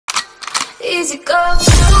Easy go.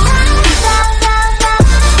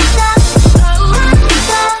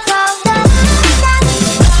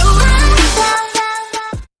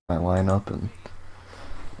 I line up and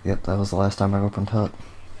yep, that was the last time I opened Hut.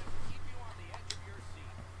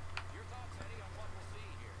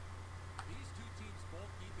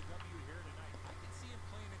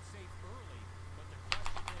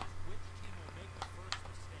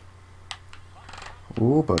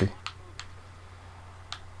 Ooh, buddy.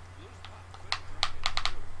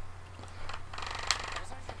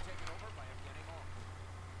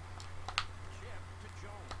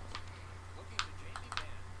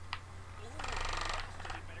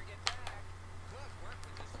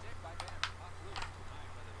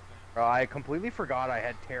 I completely forgot I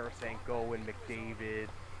had Tarasenko and McDavid.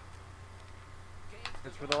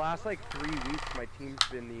 Because for the last like 3 weeks, my team's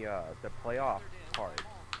been the playoff part.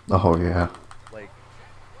 Oh yeah. Like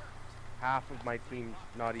half of my team's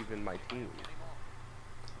not even my team.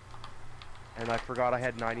 And I forgot I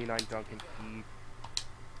had 99 Duncan Keith.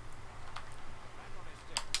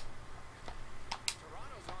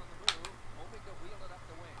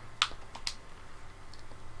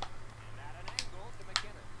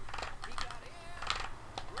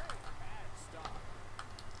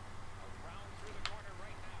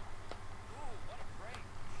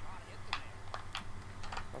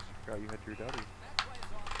 You had Drew Doughty.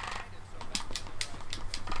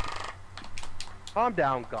 Calm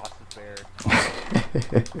down, Gossip Bear.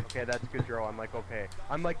 Okay, that's Goodrow. I'm like, okay.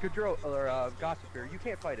 I'm like, Goodrow, or Gossip Bear, you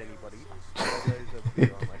can't fight anybody. I'm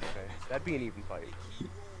like, okay. That'd be an even fight.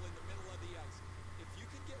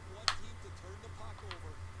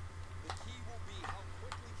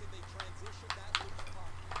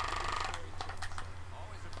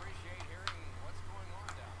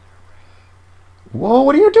 Whoa,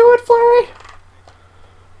 what are you doing, Flurry?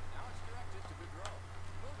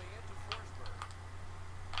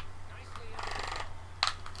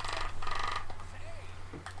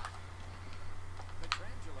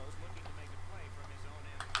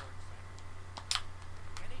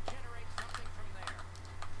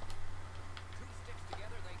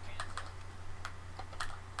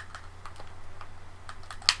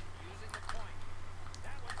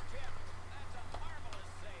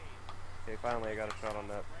 Okay, finally I got a shot on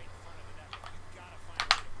that.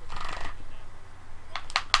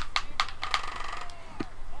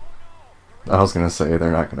 I was gonna say,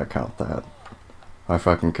 they're not gonna count that. My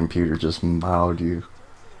fucking computer just mauled you.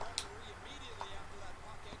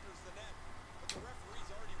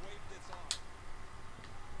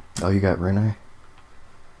 Oh, you got Rene?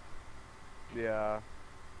 Yeah.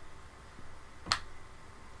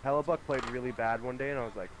 Hellebuck played really bad one day, and I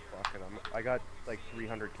was like, fuck it, I got like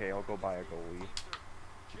 300k, I'll go buy a goalie.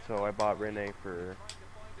 So I bought Rene for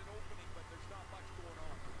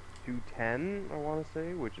 210, I want to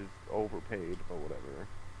say, which is overpaid, but whatever.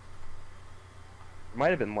 It might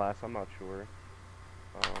have been less, I'm not sure.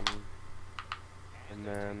 And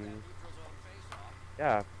then,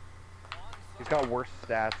 yeah, he's got worse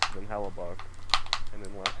stats than Hellebuck, and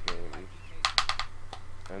in less games,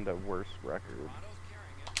 and a worse record.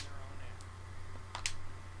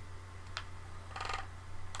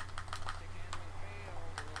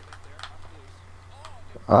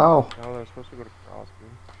 Oh. Oh, they're supposed to go to Crosby.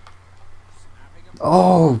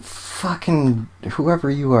 Oh, fucking whoever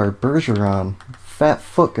you are, Bergeron. Fat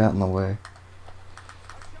foot got in the way.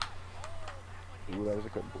 Ooh, that was a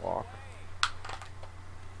good block.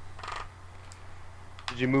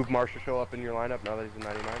 Did you move Marchessault up in your lineup now that he's a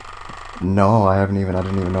 99? No, I didn't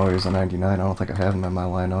even know he was a 99. I don't think I have him in my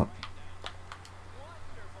lineup.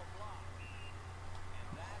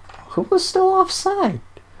 Who was still offside?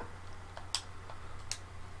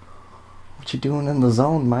 What you doing in the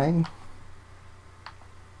zone, man?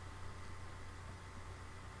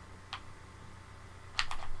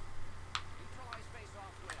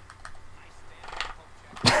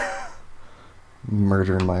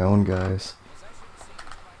 Murdering my own guys.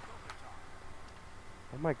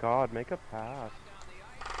 Oh my god, make a pass.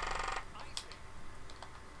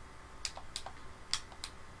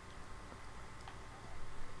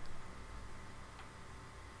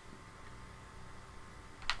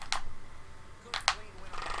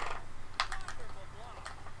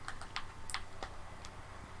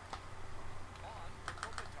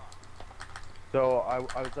 So I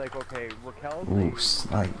was like, okay, Raquel's Ooh,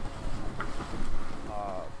 snipe.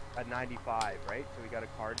 At 95, right? So he got a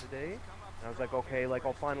card today. And I was like, okay, like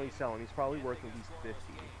I'll finally sell him. He's probably worth at least 50.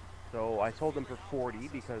 So I sold him for 40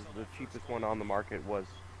 because the cheapest one on the market was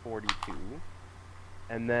 42.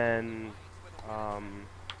 And then I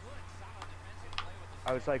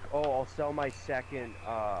was like, oh, I'll sell my second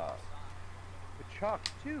Chuck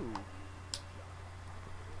too.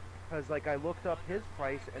 Because like I looked up his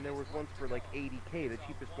price and there was ones for like 80K. The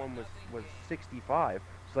cheapest one was 65.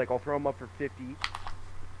 So like I'll throw him up for 50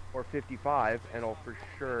 or 55 and I'll for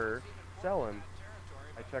sure sell him.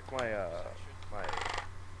 I checked my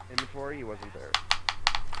inventory, he wasn't there.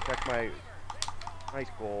 Checked my nice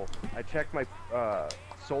goal. I checked my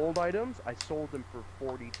sold items. I sold them for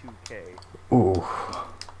 42K. Ooh.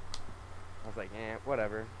 I was like,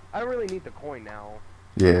 whatever. I don't really need the coin now.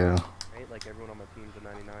 Yeah. Right? Like everyone on my team's a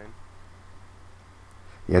 99.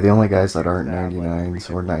 Yeah, the only guys that aren't That, 99s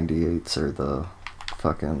or 98s are the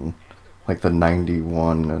fucking, like the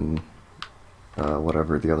 91 and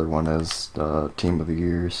whatever the other one is, Team of the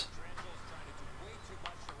Years.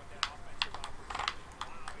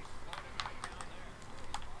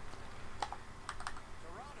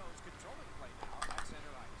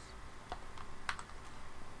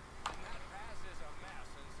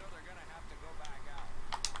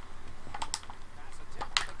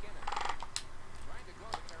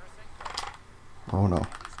 Oh no.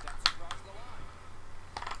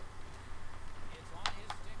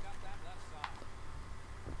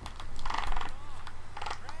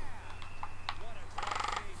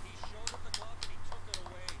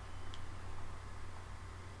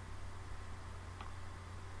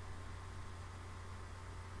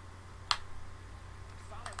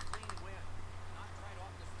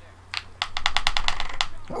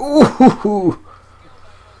 Ooh.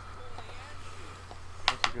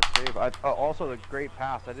 That's a good save. Also the great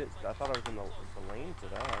pass. I thought I was in the lane for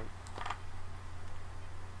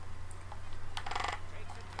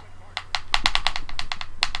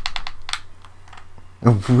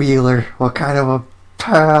that. Wheeler, what kind of a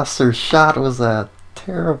pass or shot was that?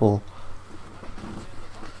 Terrible.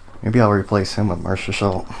 Maybe I'll replace him with Marcia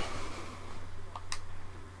Schultz.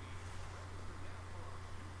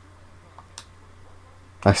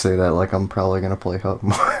 I say that like I'm probably gonna play Hut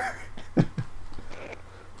more.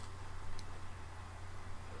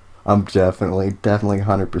 I'm definitely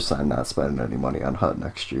 100% not spending any money on Hut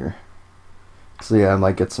next year. So yeah, I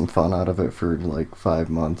might get some fun out of it for like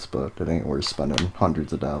 5 months, but it ain't worth spending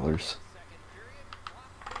hundreds of dollars.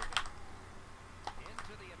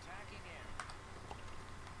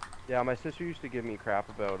 Yeah, my sister used to give me crap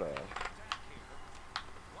about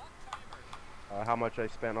how much I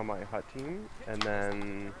spent on my Hut team, and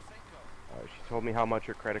then she told me how much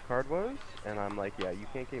her credit card was, and I'm like, yeah, you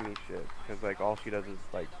can't give me shit, because like all she does is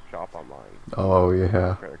like shop online. Oh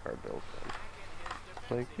yeah. Credit card bills.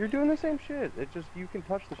 Like, you're doing the same shit. It just, you can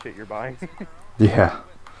touch the shit you're buying. Yeah.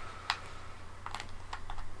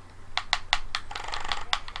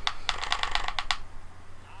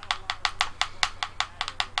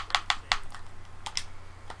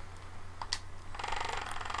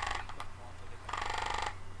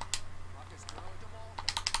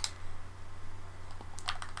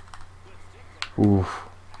 Oof.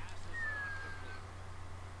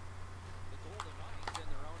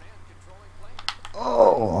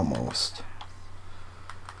 Oh, almost.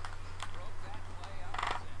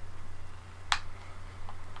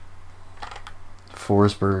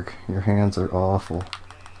 Forsberg, your hands are awful.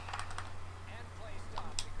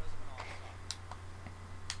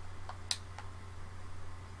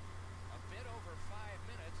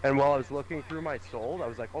 And while I was looking through my sold, I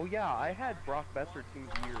was like, oh yeah, I had Brock Besser Team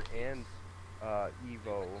of the Year and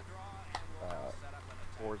Evo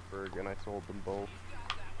Forsberg, and I sold them both.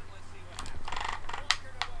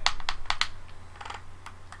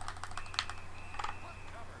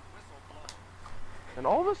 And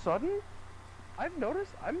all of a sudden, I've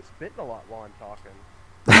noticed I'm spitting a lot while I'm talking.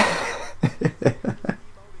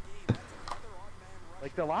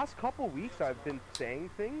 Like the last couple weeks, I've been saying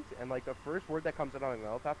things, and like the first word that comes out of my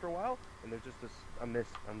mouth after a while, and there's just a miss.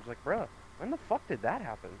 I'm just like, bruh, when the fuck did that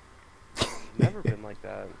happen? Never been like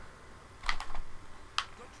that.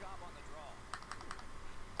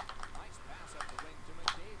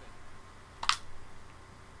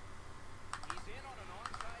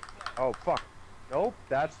 Oh fuck. Nope,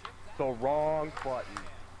 that's the wrong button.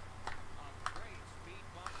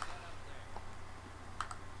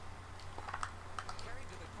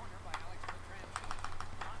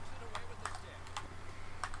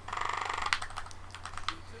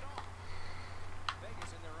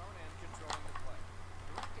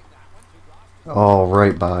 All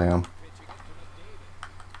right by him.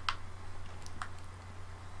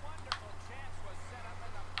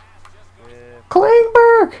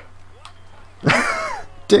 Klingberg!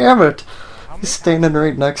 Damn it! He's standing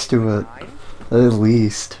right next to it. At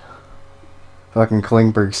least. Fucking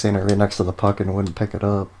Klingberg standing right next to the puck and wouldn't pick it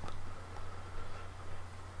up.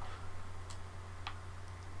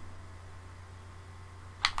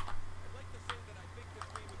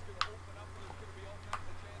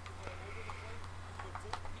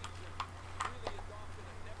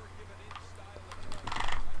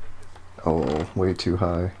 Oh, way too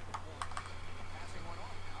high.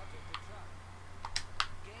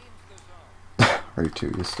 Right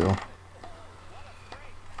to you still.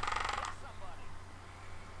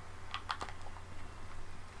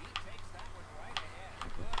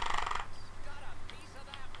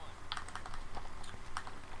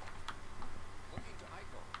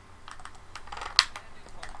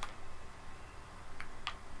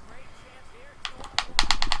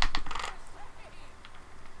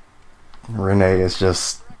 Renee is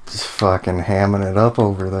just fucking hamming it up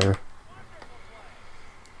over there.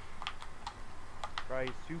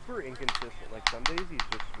 Right, super inconsistent. Like some days he's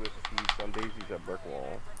just Swiss speed, some days he's a brick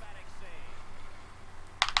wall.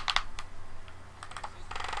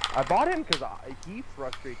 I bought him because he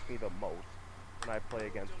frustrates me the most when I play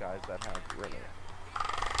against guys that have Renee.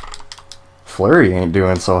 Fleury ain't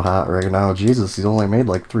doing so hot right now. Jesus, he's only made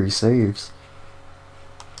like 3 saves.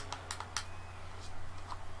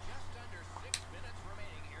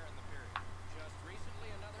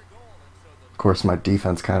 Of course, my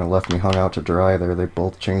defense kind of left me hung out to dry there. They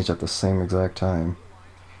both changed at the same exact time.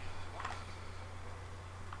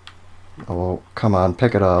 Oh, come on,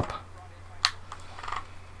 pick it up.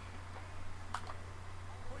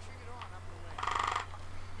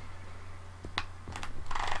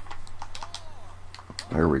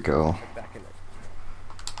 There we go. Back in it.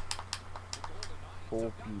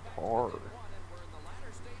 Full feet hard.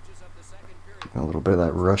 A little bit of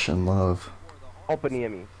that Russian love.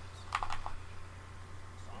 Opaniemi.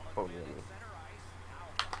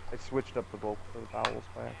 I switched up the vowels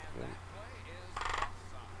by accident.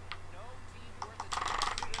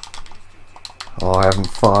 Oh, I haven't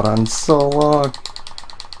fought on so long.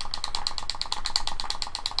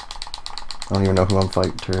 I don't even know who I'm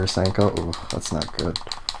fighting. Tarasenko? Oh, that's not good.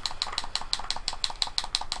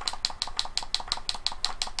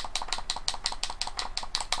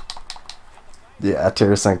 Yeah,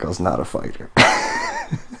 Tarasenko's not a fighter.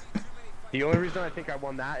 The only reason I think I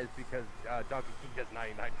won that is because Duncan King does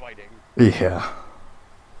 99 fighting. Yeah.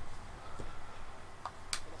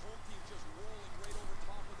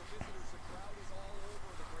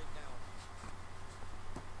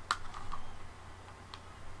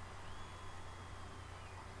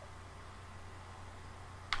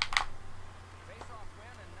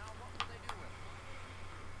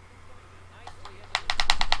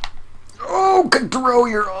 Oh, Gaudreau,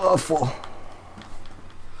 you're awful.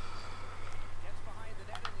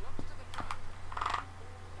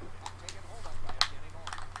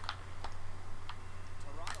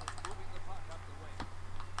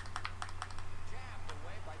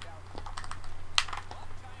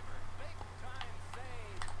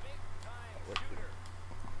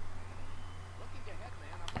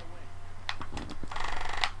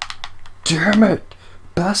 Damn it!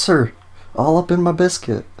 Besser! All up in my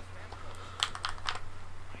biscuit.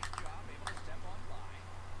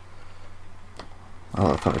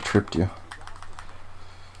 Oh, I thought I tripped you.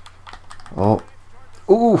 Oh.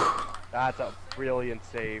 Ooh! That's a brilliant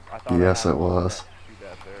save. I thought Yes, it was. Shoot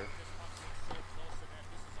that there.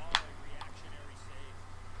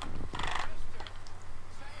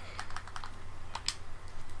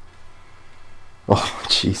 Oh,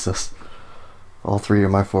 Jesus. All 3 of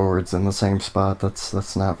my forwards in the same spot.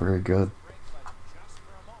 That's not very good.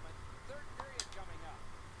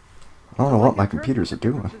 I don't know what my computers are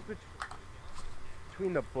doing.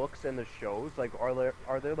 Between the books and the shows, like are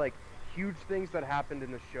there like huge things that happened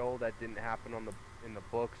in the show that didn't happen in the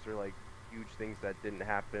books, or like huge things that didn't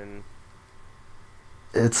happen?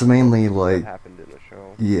 It's mainly like, that happened in the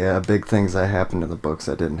show. Yeah, big things that happened in the books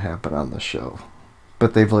that didn't happen on the show.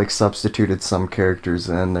 But they've like substituted some characters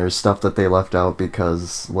in. There's stuff that they left out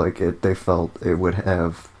because like they felt it would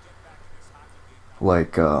have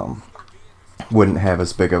like wouldn't have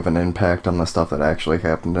as big of an impact on the stuff that actually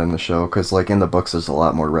happened in the show, because like in the books there's a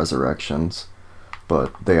lot more resurrections,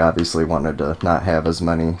 but they obviously wanted to not have as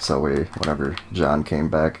many, so whenever John came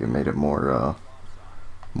back it made it more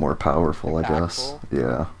more powerful, I guess.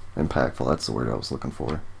 Yeah, impactful, that's the word I was looking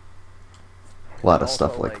for. A lot of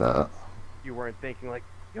stuff like that. You weren't thinking like,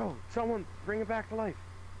 yo, someone bring it back to life.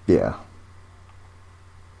 Yeah.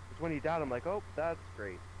 Because when he died, I'm like, oh, that's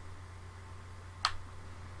great.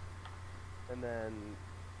 And then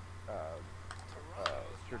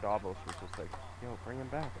Sir Davos was just like, yo, bring him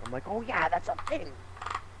back. I'm like, oh yeah, that's a thing.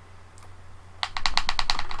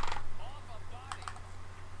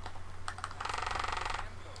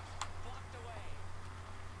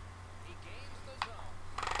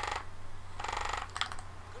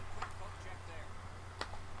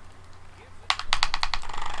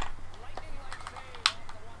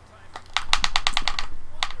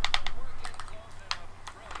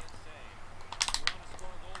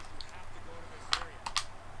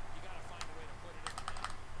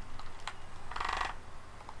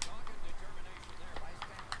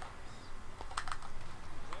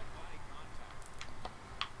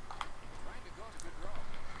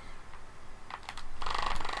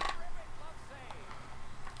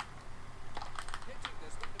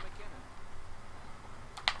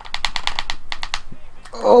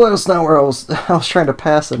 Oh, that's not where I was. I was trying to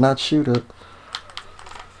pass it, not shoot it.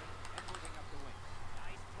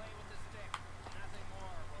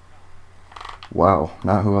 Wow,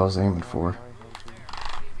 not who I was aiming for.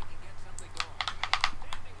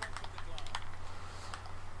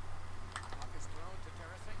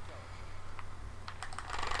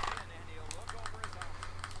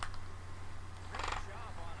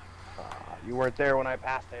 You weren't there when I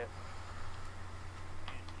passed it.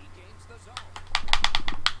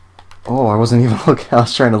 Oh, I wasn't even looking. I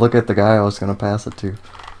was trying to look at the guy I was going to pass it to.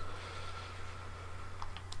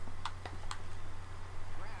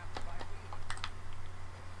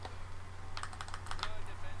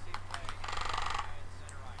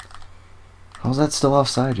 How's that still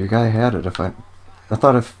offside? Your guy had it. I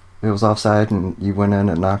thought if it was offside and you went in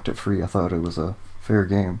and knocked it free, I thought it was a fair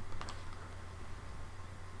game.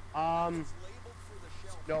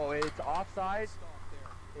 No, it's offside.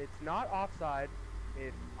 It's not offside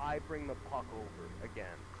if I bring the puck over again.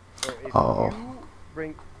 So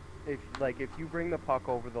if if you bring the puck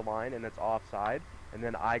over the line and it's offside, and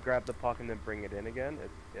then I grab the puck and then bring it in again,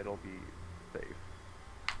 it'll be safe.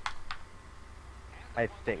 I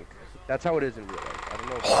think that's how it is in real life. I don't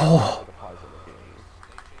know if it applies in the game.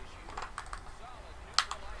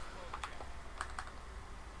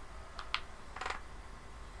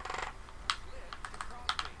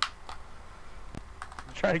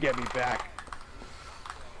 Try to get me back.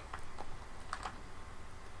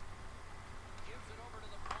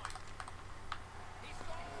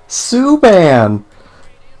 Subban!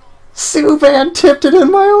 Subban tipped it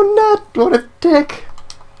in my own net! What a dick!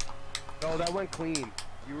 No, that went clean.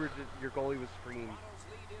 Your goalie was screened.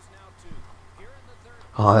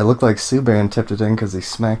 Oh, it looked like Subban tipped it in because he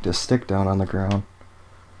smacked his stick down on the ground.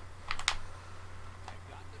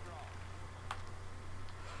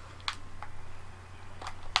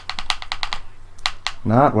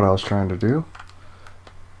 Not what I was trying to do.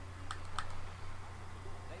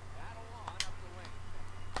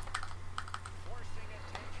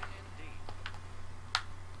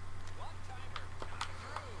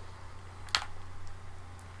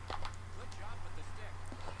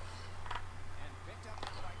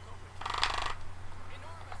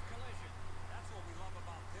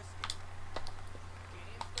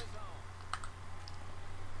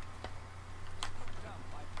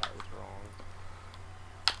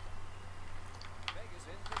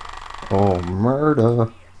 Oh,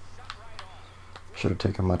 murder. Should have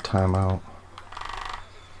taken my time out.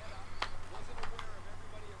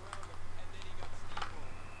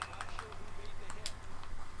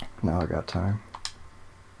 Now I got time.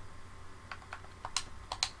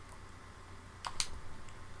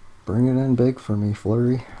 Bring it in big for me,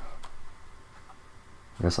 Fleury.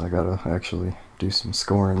 Guess I gotta actually do some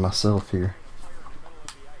scoring myself here.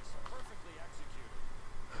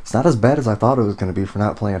 It's not as bad as I thought it was going to be for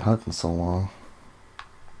not playing Hutton so long.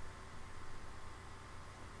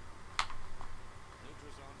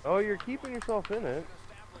 Oh, you're keeping yourself in it.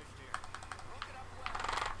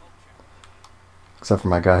 Except for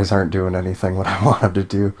my guys aren't doing anything what I want them to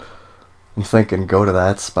do. I'm thinking go to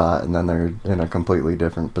that spot and then they're in a completely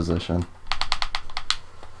different position.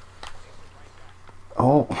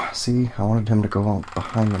 Oh, see, I wanted him to go out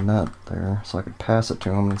behind the net there so I could pass it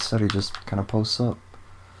to him. Instead he just kind of posts up.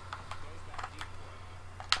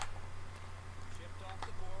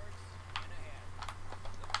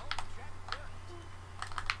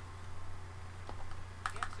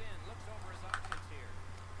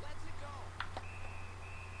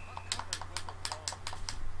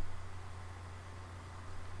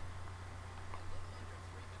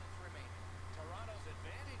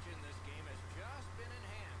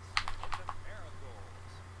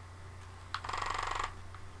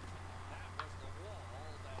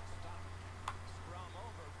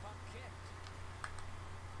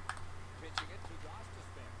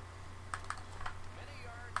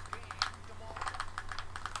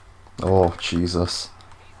 Oh, Jesus.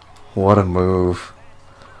 What a move.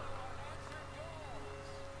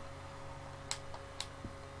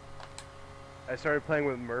 I started playing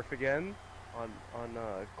with Murph again on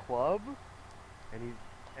club,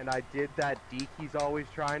 and I did that deke he's always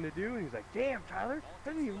trying to do, and he's like, "Damn, Tyler, I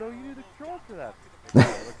didn't even know you knew the controls for that."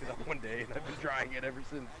 I looked it up one day, and I've been trying it ever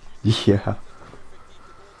since. Yeah.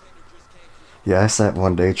 Yeah, I sat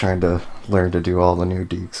one day trying to learn to do all the new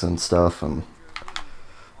dekes and stuff, and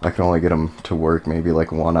I can only get them to work maybe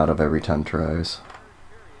like 1 out of every 10 tries.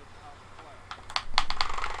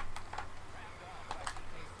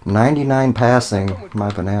 99 passing, my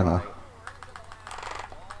banana.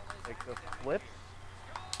 Like the flips,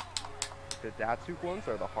 the Datsuk ones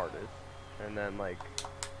are the hardest, and then like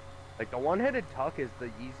Like, the one-handed tuck is the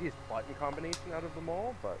easiest button combination out of them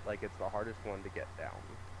all, but, like, it's the hardest one to get down.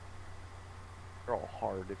 They're all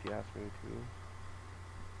hard, if you ask me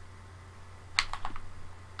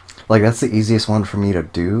to. Like, that's the easiest one for me to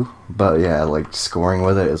do, but yeah, like, scoring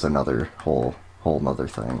with it is another whole nother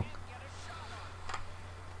thing.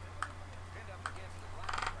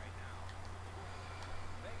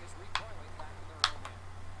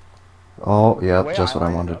 Oh, yep, just what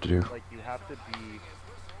I wanted to do. Like, you have to be,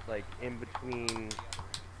 like, in between...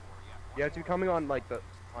 You have to be coming on, like,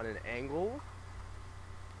 on an angle,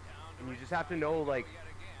 and you just have to know, like,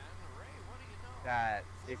 that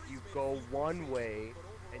if you go one way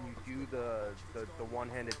and you do the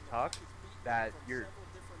one-handed tuck, that your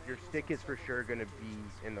stick is for sure going to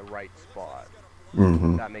be in the right spot.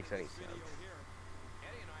 Mm-hmm. If that makes any sense.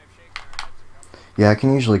 Yeah, I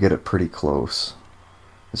can usually get it pretty close.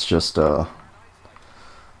 It's just,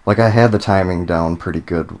 like, I had the timing down pretty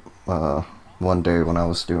good, one day when I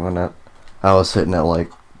was doing it. I was hitting it, like,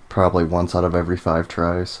 probably once out of every 5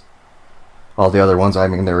 tries. All the other ones, I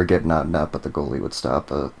mean, they were getting out net, but the goalie would stop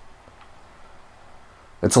it.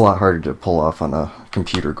 It's a lot harder to pull off on a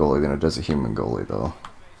computer goalie than it is a human goalie, though.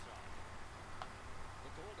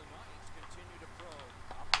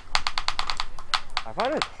 I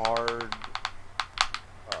find it hard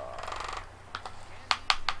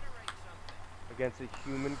against a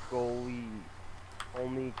human goalie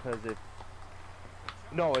only because it's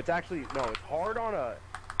hard on a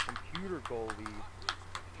computer goalie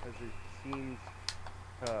because it seems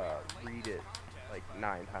to read it like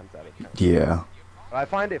 9 times out of 10. Yeah. But I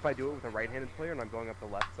find if I do it with a right-handed player and I'm going up the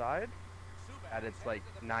left side, that it's like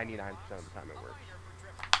 99% of the time it works.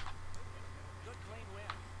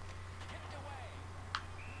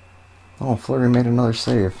 Oh, Fleury made another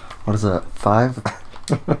save. What is that, 5?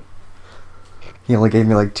 He only gave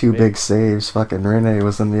me like 2 big saves. Fucking Rene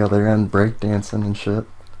was in the other end breakdancing and shit.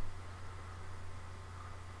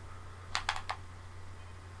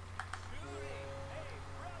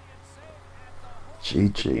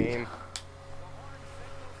 GG.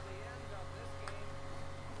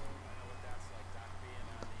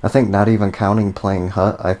 I think not even counting playing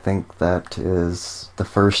Hut, I think that is the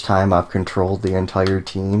first time I've controlled the entire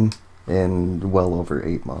team in well over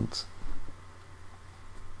 8 months.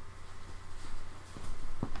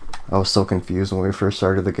 I was so confused when we first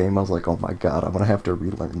started the game. I was like, oh my god, I'm gonna have to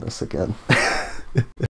relearn this again.